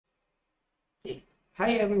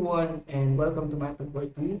Hi everyone and welcome to Math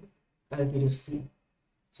Part 2, Calculus 2.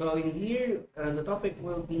 So in here, the topic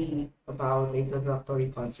will be about the introductory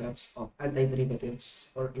concepts of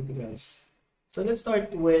antiderivatives or integrals. So let's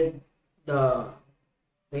start with the,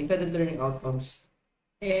 the intended learning outcomes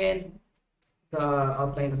and the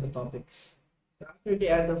outline of the topics. So after the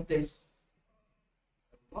end of this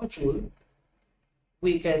module,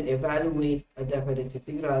 we can evaluate a definite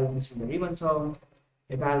integral using the Riemann sum,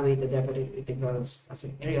 evaluate the definite integrals as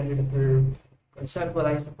an area under the curve,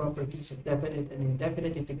 conceptualize the properties of definite and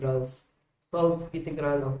indefinite integrals, solve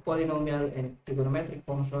integral of polynomial and trigonometric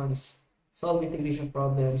functions, solve integration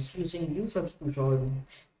problems using U substitution,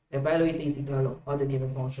 evaluate the integral of odd and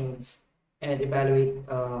even functions, and evaluate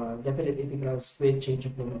definite integrals with change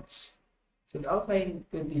of limits. So the outline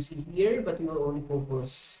could be seen here, but we will only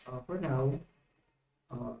focus for now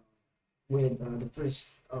uh, with the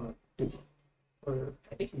first two, or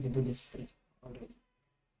I think we can do this three already.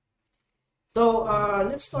 So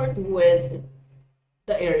let's start with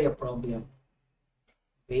the area problem.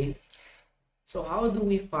 Okay, so how do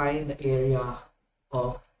we find the area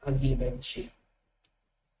of a given shape?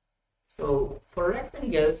 So for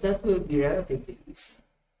rectangles, that will be relatively easy.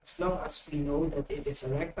 As long as we know that it is a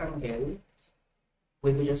rectangle,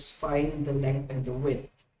 we will just find the length and the width.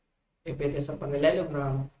 If it is a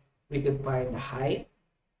parallelogram, we could find the height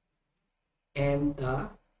and the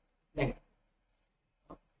length.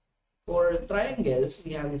 For triangles,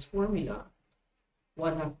 we have this formula,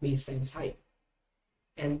 1/2 base times height.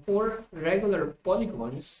 And for regular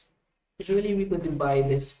polygons, usually we could divide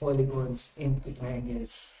these polygons into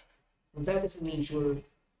triangles. And that is the nature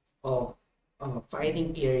of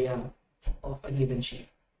finding area of a given shape.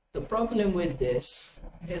 The problem with this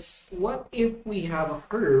is, what if we have a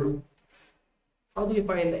curve? How do you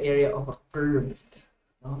find the area of a curved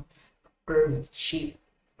shape,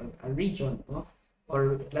 a region,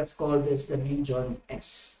 or let's call this the region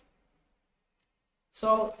S.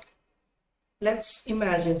 So let's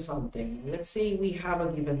imagine something. Let's say we have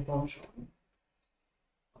a given function.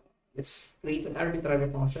 Let's create an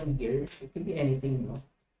arbitrary function here. It could be anything.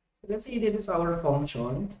 So let's say this is our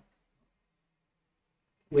function,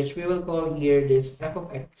 which we will call here this f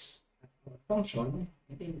of x function.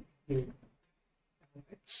 I think here f of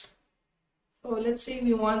x. So let's say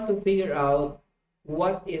we want to figure out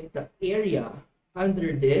what is the area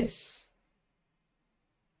under this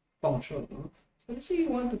function. So let's say we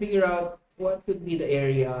want to figure out what could be the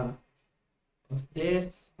area of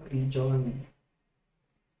this region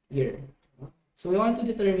here. So we want to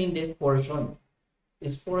determine this portion,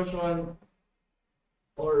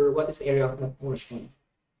 or what is the area of that portion.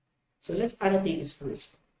 So let's annotate this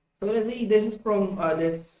first. So let's say this is from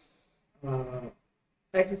this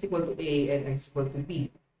x is equal to a and x is equal to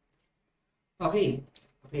b. Okay,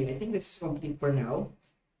 I think this is complete for now.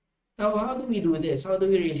 Now, how do we do this? How do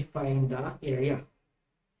we really find the area?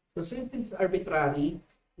 So since this is arbitrary,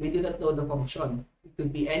 we do not know the function. It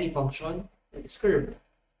could be any function that is curved.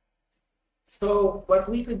 So what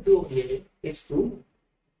we could do here is to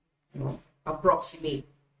approximate.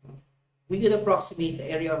 We could approximate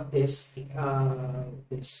the area of this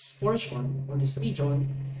this portion or this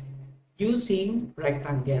region using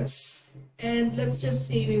rectangles. And let's just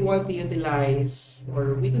say we want to utilize,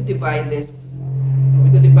 or we could divide this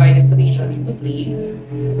region into three.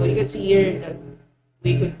 So you can see here that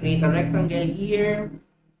we could create a rectangle here.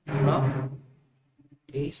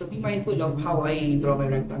 Okay, so be mindful of how I draw my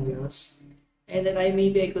rectangles. And then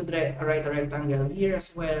maybe I could write a rectangle here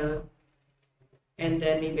as well. And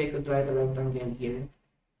then maybe I could write a rectangle here.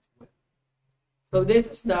 So this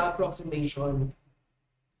is the approximation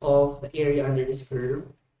of the area under this curve.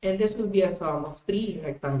 And this will be a sum of three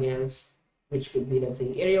rectangles, which could be, let's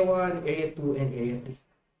say, area 1, area 2, and area 3.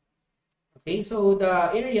 Okay, so the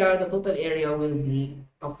total area will be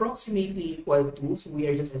approximately equal to, so we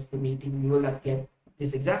are just estimating, we will not get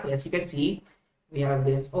this exactly. As you can see, we have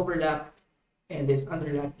this overlap and this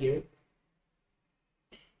underlap here.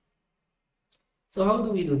 So how do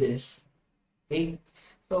we do this? Okay,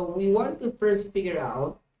 so we want to first figure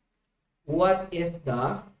out what is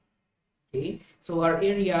the, okay, so our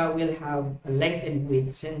area will have a length and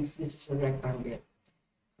width since this is a rectangle.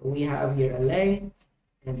 So we have here a length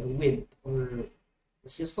and a width, or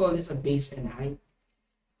let's just call this a base and height.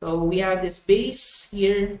 So we have this base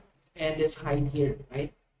here and this height here,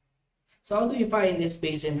 right? So how do you find this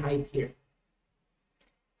base and height here?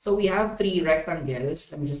 So we have three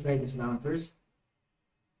rectangles. Let me just write this down first.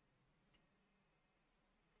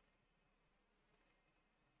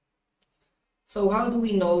 So how do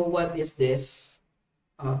we know what is this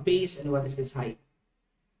base and what is this height?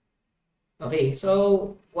 Okay,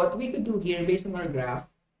 so what we could do here based on our graph,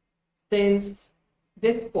 since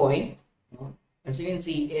this point, as you can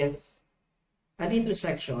see, is an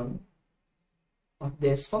intersection of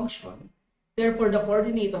this function, therefore the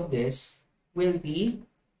coordinate of this will be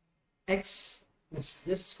x,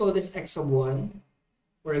 let's call this x of 1,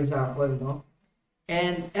 for example, no?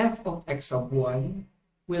 And f of x of 1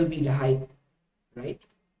 will be the height, right?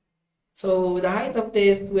 So the height of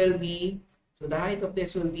this will be,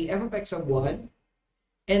 f of x of 1,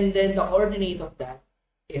 and then the coordinate of that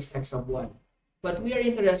is x of 1. But we are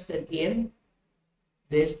interested in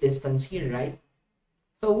this distance here, right?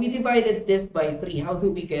 So we divided this by 3. How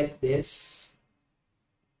do we get this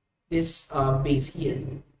base here?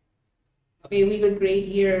 Okay, we could create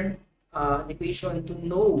here an equation to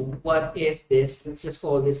know what is this. Let's just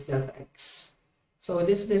call this delta x. So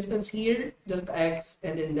this distance here, delta x,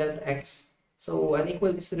 and then delta x. So an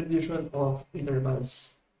equal distribution of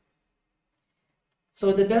intervals.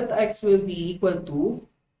 So the delta x will be equal to,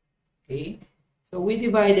 okay, so we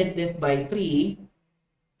divided this by 3,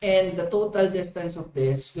 and the total distance of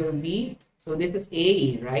this will be, so this is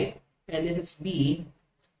A, right? And this is B.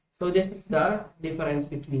 So this is the difference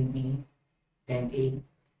between B and A.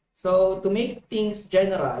 So to make things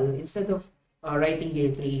general, instead of writing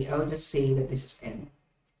here 3, I'll just say that this is n.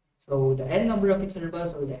 So the n number of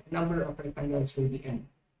intervals or the number of rectangles will be n.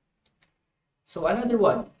 So another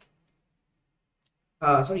one.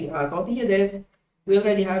 Continue this. We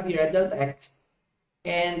already have here a delta x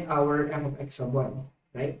and our f of x of 1,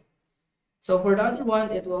 right? So for the other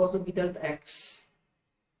one, it will also be delta x,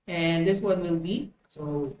 and this one will be,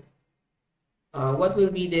 so what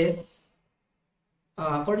will be this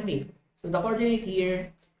coordinate? So the coordinate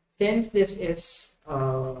here, since this is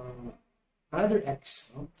another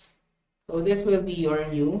x, no? So this will be your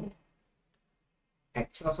new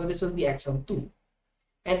x. So this will be x of 2,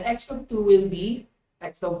 and x of 2 will be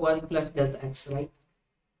x of 1 plus delta x, right?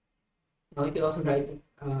 Now you can also write it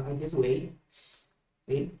this way,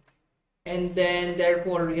 okay? And then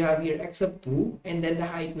therefore we have here x of 2, and then the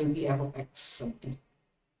height will be f of x of 2.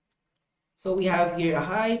 So we have here a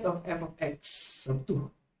height of f of x of 2.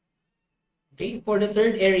 Okay, for the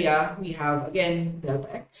third area, we have again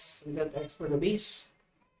delta x, so delta x for the base.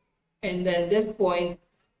 And then this point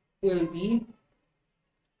will be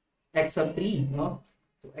x of 3, no?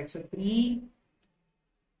 So x of 3,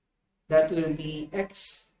 that will be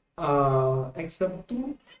x of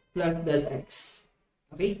 2 plus delta x.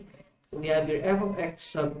 Okay, so we have your f of x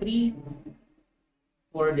sub 3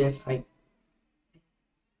 for this height.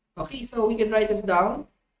 Okay, so we can write this down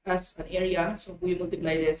as an area. So we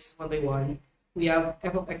multiply this one by one. We have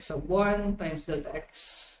f of x sub 1 times delta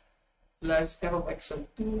x plus f of x sub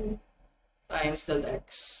 2 times delta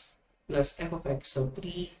x plus f of x sub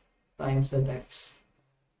 3 times delta x.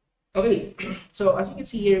 Okay, so as you can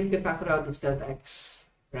see here, we can factor out this delta x,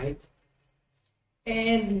 right?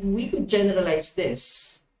 And we could generalize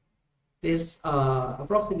this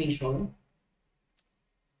approximation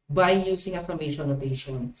by using a summation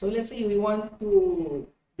notation. So let's say we want to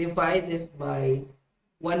divide this by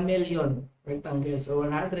 1 million rectangles or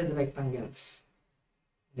 100 rectangles.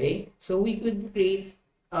 Okay, so we could create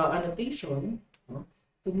a notation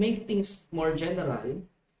to make things more general,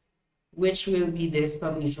 which will be this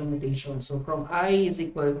summation notation. So from I is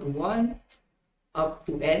equal to 1 up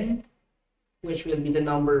to n, which will be the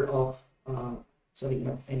number of, sorry,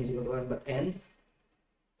 not n is equal to 1, but n.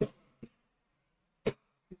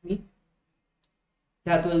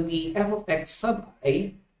 That will be f of x sub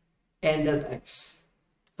I and delta x.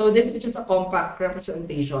 So this is just a compact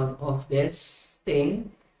representation of this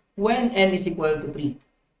thing when n is equal to 3.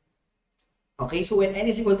 Okay, so when n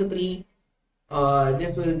is equal to 3,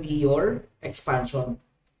 this will be your expansion.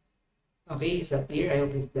 Okay, is that clear? I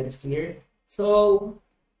hope that is clear. So,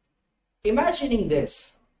 imagining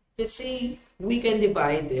this, let's say we can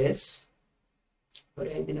divide this.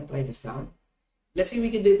 Sorry, I did not write this down. Let's say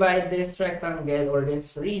we can divide this rectangle or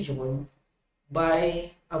this region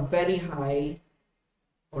by a very high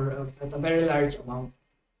or at a very large amount.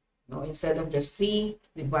 Now, instead of just 3,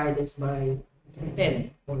 divide this by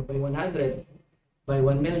 10 or by 100, by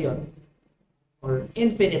 1 million, or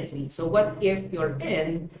infinitely. So what if your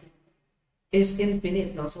n is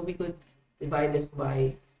infinite? No? So we could divide this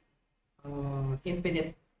by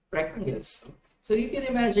infinite rectangles. So you can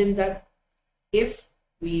imagine that if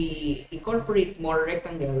we incorporate more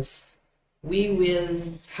rectangles, we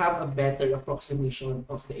will have a better approximation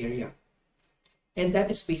of the area. And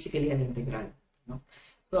that is basically an integral. No?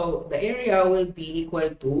 So the area will be equal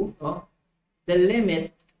to the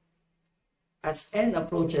limit as n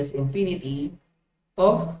approaches infinity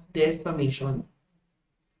of this summation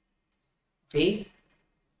okay,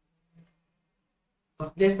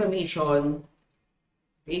 of this summation,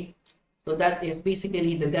 okay, so that is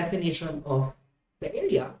basically the definition of the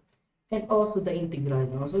area and also the integral.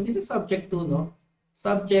 No? So this is subject to, no?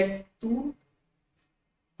 Subject to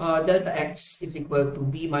delta x is equal to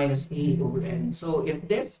b minus a over n. So if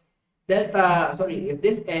this if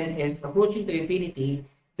this n is approaching to infinity,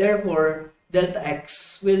 therefore delta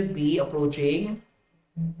x will be approaching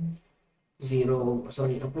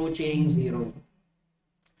approaching 0.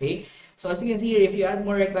 Okay, so as you can see here, if you add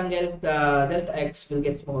more rectangles, the delta x will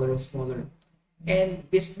get smaller and smaller. And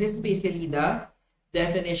this is basically the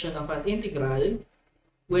definition of an integral,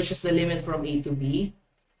 which is the limit from a to b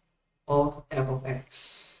of f of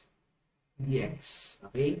x dx.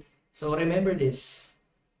 Okay, so remember this.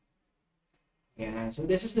 Yeah, so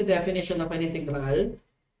this is the definition of an integral.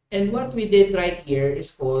 And what we did right here is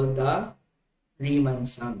called the Riemann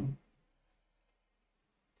sum.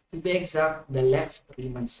 To be exact, the left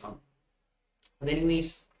Riemann sum. But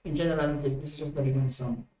anyways, in general, this is just the Riemann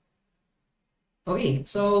sum. Okay,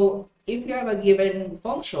 so if you have a given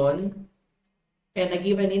function and a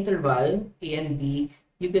given interval, a and b,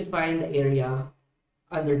 you could find the area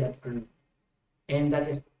under that curve. And that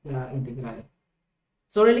is the integral.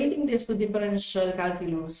 So relating this to differential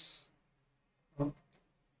calculus,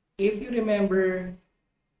 if you remember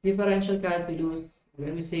differential calculus,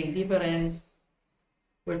 when we say difference,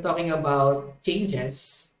 we're talking about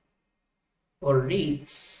changes or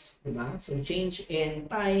rates, diba? So change in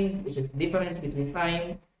time, which is difference between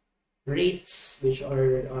time, rates, which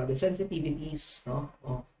are the sensitivities, no,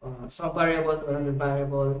 of some variable to another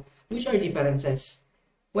variable, which are differences.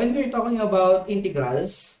 When we're talking about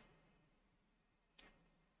integrals,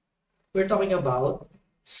 we're talking about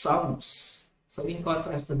sums. So in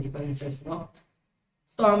contrast to differences, no?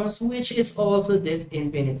 Sums, which is also this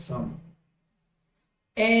infinite sum.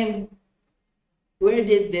 And where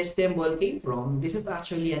did this symbol came from? This is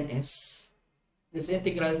actually an S. This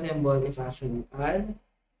integral symbol is actually an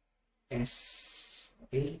S.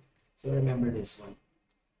 Okay, so remember this one.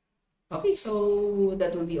 Okay, so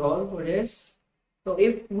that will be all for this. So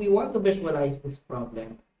if we want to visualize this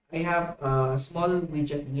problem, I have a small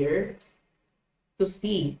widget here to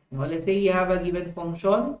see. Now, let's say you have a given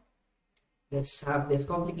function. Let's have this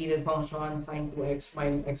complicated function sine 2x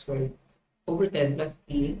minus x squared over 10 plus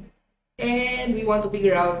t. And we want to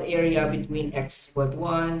figure out the area between x equal to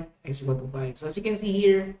 1, x equal to 5. So as you can see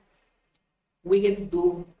here, we can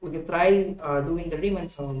try doing the Riemann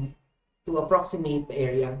sum to approximate the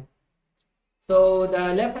area. So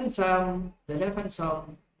the left-hand sum,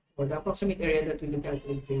 or the approximate area that we can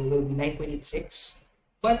calculate here will be 9.86,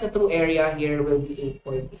 but the true area here will be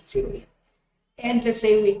 8.808. And let's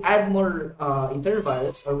say we add more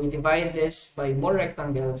intervals, or we divide this by more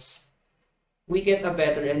rectangles, we get a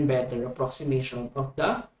better and better approximation of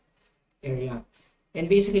the area. And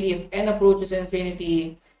basically, if n approaches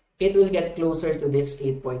infinity, it will get closer to this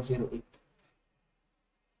 8.08.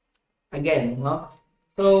 Again, no?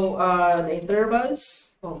 So the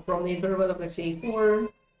intervals, from the interval of, let's say, 4,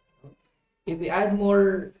 if we add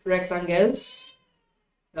more rectangles,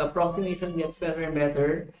 the approximation gets better and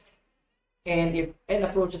better. And if n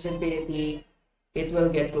approaches infinity, it will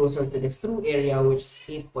get closer to this true area, which is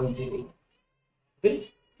 8.08.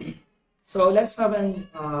 Okay? So let's have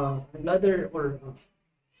another, or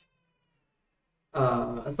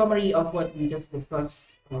a summary of what we just discussed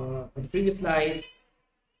on the previous slide.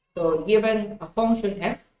 So given a function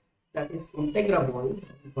f that is integrable,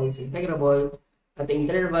 we call it integrable at the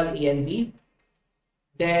interval a and b,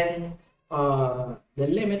 then the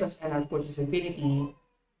limit as n approaches infinity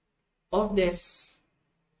of this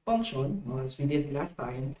function, as we did last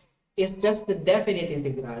time, is just the definite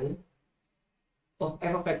integral of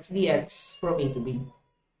f of x dx from a to b.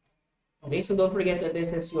 Okay, so don't forget that this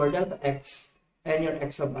is your delta x and your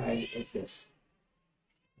x sub I is this.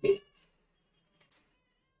 Okay.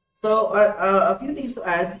 So a few things to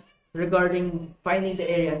add regarding finding the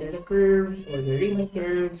area under the curve, or the Riemann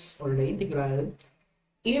curves, or the integral.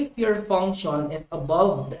 If your function is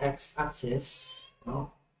above the x-axis,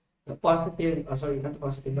 no, the positive, sorry, not the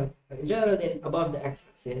positive, but in general, then above the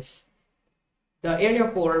x-axis, the area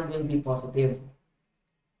form will be positive.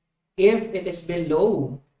 If it is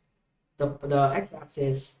below the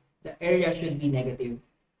x-axis, the area should be negative.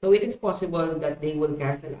 So it is possible that they will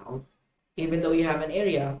cancel out. Even though you have an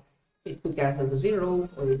area, it could cancel to 0,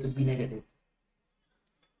 or it could be negative.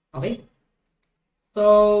 Okay?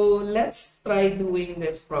 So let's try doing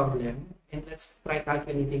this problem, and let's try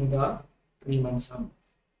calculating the Riemann sum.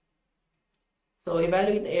 So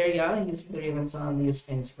evaluate the area using the Riemann sum, use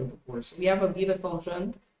n is equal to 4. So we have a given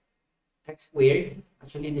function x squared.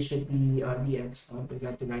 Actually, this should be dx. I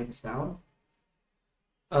forgot to write this down.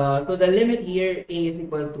 So the limit here, a is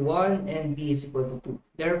equal to 1 and b is equal to 2.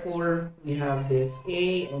 Therefore, we have this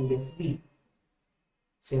a and this b.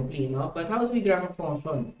 Simply, no? But how do we graph a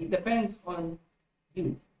function? It depends on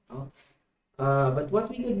you. No? But what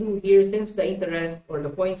we could do here, since the interest or the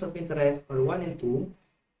points of interest are 1 and 2,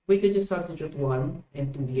 we could just substitute 1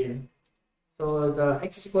 and 2 here. So the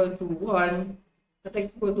x is equal to 1, at x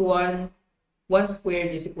is equal to 1, 1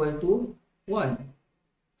 squared is equal to 1.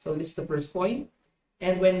 So this is the first point.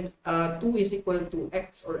 And when 2 is equal to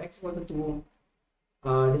x or x equal to 2,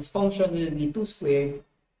 this function will be 2 squared.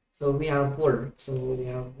 So we have 4. So we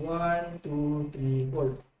have 1, 2, 3,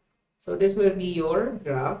 4. So this will be your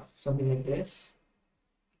graph, something like this.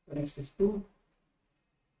 Connects this 2.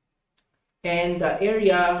 And the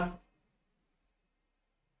area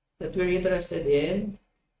that we're interested in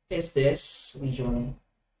is this region.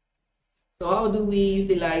 So how do we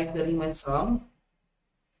utilize the Riemann sum?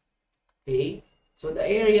 Okay, so the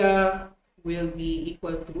area will be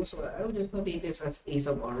equal to, so I will just notate this as a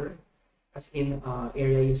sub r, as in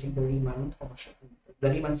area using the Riemann function, the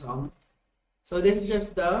Riemann sum. So this is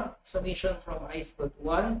just the summation from I is equal to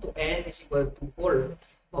 1 to n is equal to 4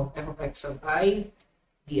 of f of x sub I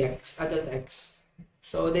dx, delta x.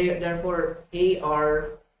 So therefore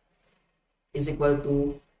AR is equal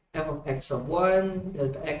to f of x sub 1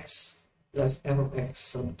 delta x plus f of x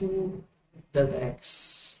sub 2 delta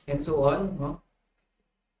x, and so on, no?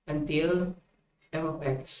 Until f of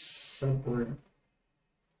x sub 4.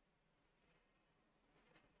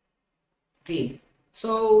 Okay,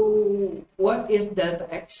 so what is delta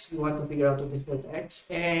x? We want to figure out what is delta x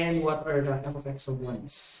and what are the f of x sub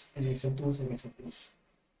 1s and x sub 2s and x sub 3s.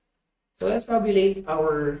 So let's tabulate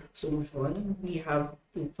our solution. We have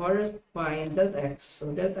to first find delta x.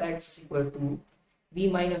 So delta x is equal to b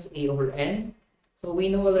minus a over n. So we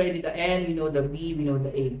know already the n, we know the b, we know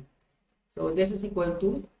the a. So this is equal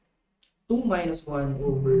to 2 minus 1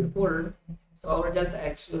 over 4. So our delta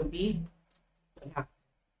x will be 1/2.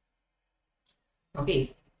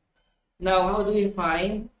 Okay. Now, how do we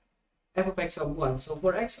find f of x sub 1? So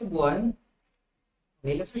for x sub 1,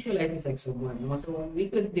 okay, let's visualize this x sub 1. So we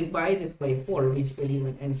could divide this by 4, basically,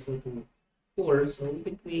 when n is equal to 4. So we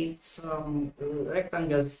could create some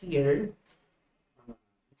rectangles here.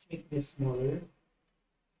 Let's make this smaller.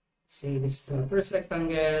 Say this is the first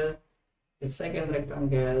rectangle, the second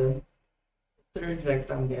rectangle, third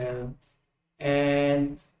rectangle,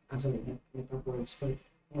 and sorry, not upwards, but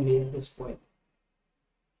only at this point.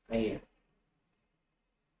 Right here.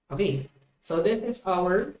 Okay, so this is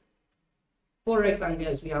our 4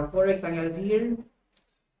 rectangles. We have 4 rectangles here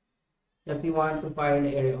that we want to find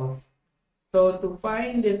the area of. So to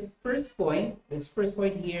find this first point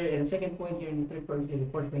here, and second point here, and third point here,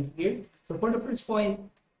 and fourth point here. So for the first point,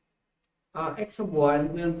 x sub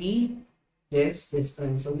 1 will be this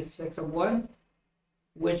distance. So this is x sub 1,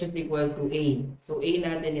 which is equal to a. So a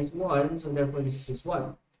natin is 1, so therefore this is just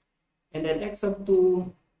 1. And then x sub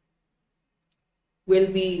 2 will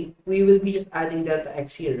be, we will be just adding delta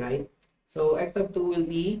x here, right? So x sub 2 will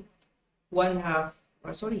be 1/2,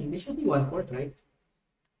 or sorry, this should be 1/4, right?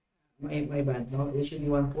 My bad, no? This should be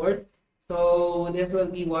 1/4. So this will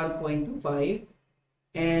be 1.25.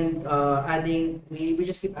 And adding, we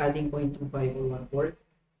just keep adding 0.25 or 1/4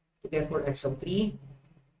 to get for x sub 3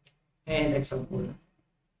 and x sub 4.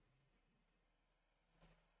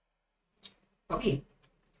 Okay.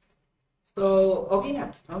 So, okay na.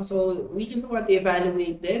 So, we just want to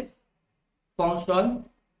evaluate this function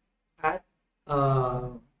at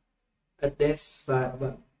this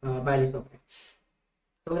values of x.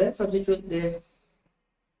 So, let's substitute this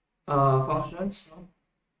functions. No?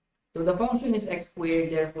 So, the function is x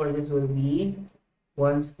squared, therefore this will be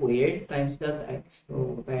 1 squared times delta x.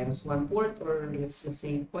 So, times 1/4, or let's just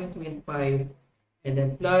say 0.25, and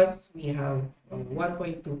then plus, we have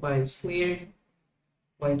 1.25 squared,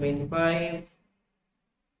 0.25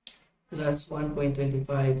 plus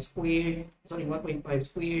 1.25 squared, sorry, 1.5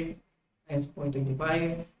 squared times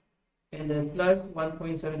 0.25, and then plus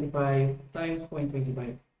 1.75 times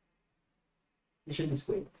 0.25. This should be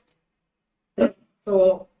squared.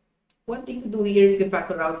 So one thing to do here, you can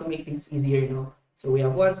factor out to make things easier, you know. So we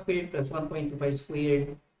have 1 squared plus 1.25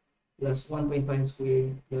 squared plus 1.5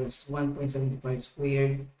 squared plus 1.75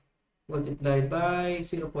 squared multiplied by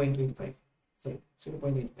 0.25. So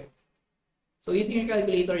 0.25. So using your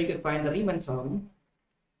calculator, you can find the Riemann sum.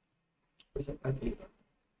 Where's the calculator?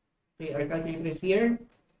 Okay, our calculator is here.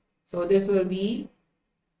 So this will be,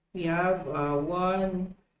 we have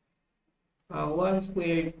 1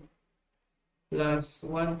 squared plus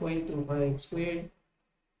 1.25 squared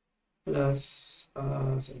plus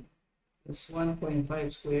sorry, plus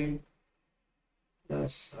 1.5 squared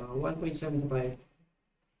plus 1.75.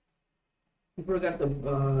 We forgot the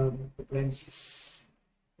parentheses,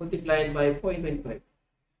 multiplied by 0.25.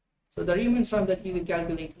 So the Riemann sum that you will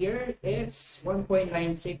calculate here is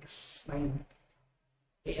 1.969.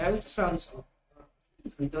 Okay, I will just round this off.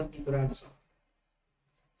 We don't need to round this off.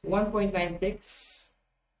 So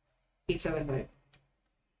 1.96875.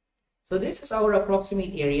 So this is our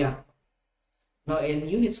approximate area. Now in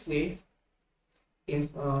unit square,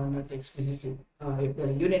 if not explicitly, if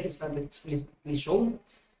the unit is not explicitly shown.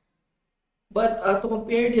 But to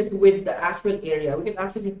compare this with the actual area, we can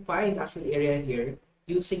actually find the actual area here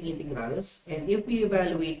using integrals. And if we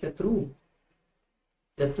evaluate the true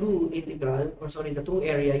integral, or sorry, the true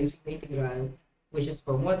area using the integral, which is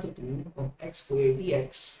from 1 to 2 of x squared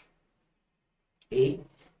dx, okay,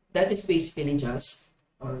 that is basically just,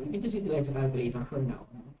 or you can just utilize a calculator for now.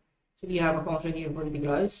 So we have a function here for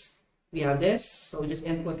integrals. We have this, so just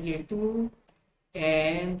input here 2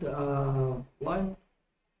 and 1,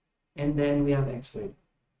 and then we have x squared,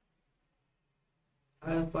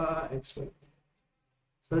 alpha x squared.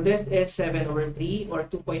 So this is 7 over 3 or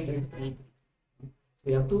 2.33.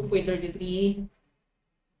 We have 2.33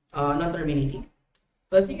 non-terminating.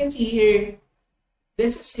 So as you can see here,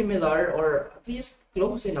 this is similar or at least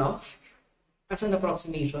close enough as an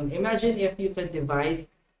approximation. Imagine if you could divide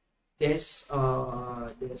this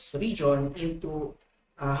this region into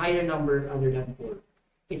a higher number other than 4.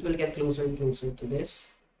 It will get closer and closer to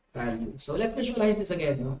this value. So let's visualize this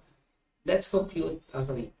again. No? Let's compute.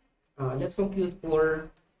 Let's compute for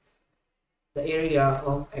the area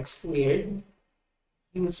of x squared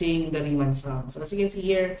using the Riemann sum. So as you can see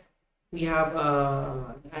here, we have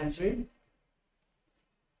an answer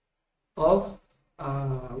of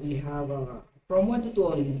we have from 1 to 2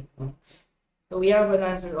 only. So we have an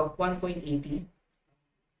answer of 1.80.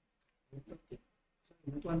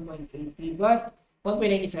 Not 1.80, but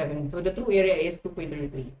 1.87. So the true area is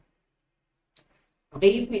 2.33.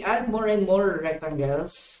 Okay, if we add more and more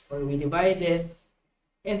rectangles, or we divide this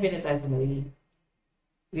infinitesimally,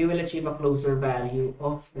 we will achieve a closer value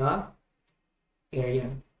of the area.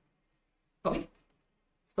 Okay,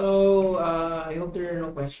 so I hope there are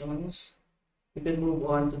no questions. We can move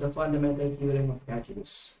on to the fundamental theorem of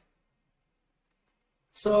calculus.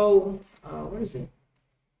 So, where is it?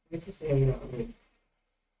 Where's this area already?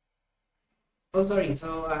 Oh, sorry.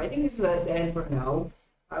 So, I think this is the end for now.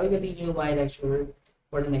 I will continue my lecture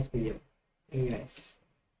for the next video. Thank you guys.